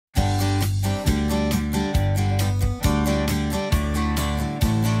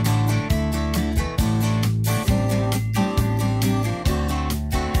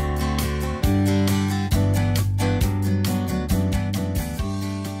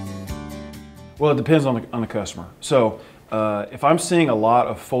Well, it depends on the customer. So if I'm seeing a lot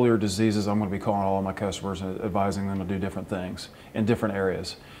of foliar diseases, I'm going to be calling all of my customers and advising them to do different things in different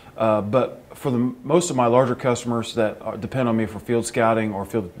areas. But for most of my larger customers that depend on me for field scouting or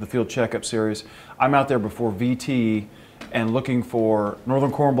the field checkup series, I'm out there before VT and looking for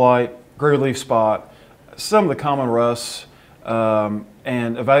northern corn blight, gray leaf spot, some of the common rusts, and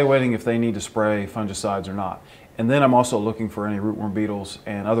evaluating if they need to spray fungicides or not. And then I'm also looking for any rootworm beetles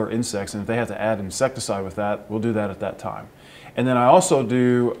and other insects, and if they have to add insecticide with that, we'll do that at that time. And then I also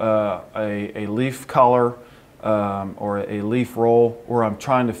do a leaf collar or a leaf roll where I'm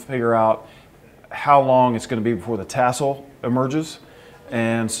trying to figure out how long it's going to be before the tassel emerges.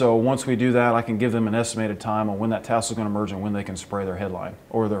 And so once we do that, I can give them an estimated time on when that tassel is going to emerge and when they can spray their headline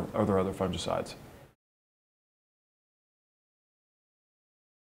or their other fungicides.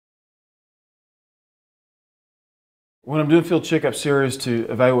 When I'm doing field checkup series to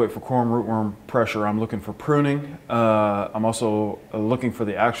evaluate for corn rootworm pressure, I'm looking for pruning. I'm also looking for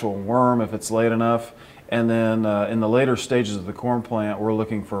the actual worm if it's late enough. And then in the later stages of the corn plant, we're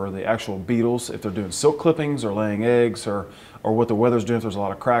looking for the actual beetles, if they're doing silk clippings or laying eggs, or what the weather's doing if there's a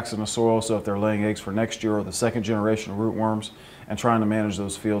lot of cracks in the soil, so if they're laying eggs for next year or the second generation of rootworms, and trying to manage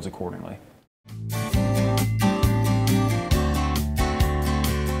those fields accordingly.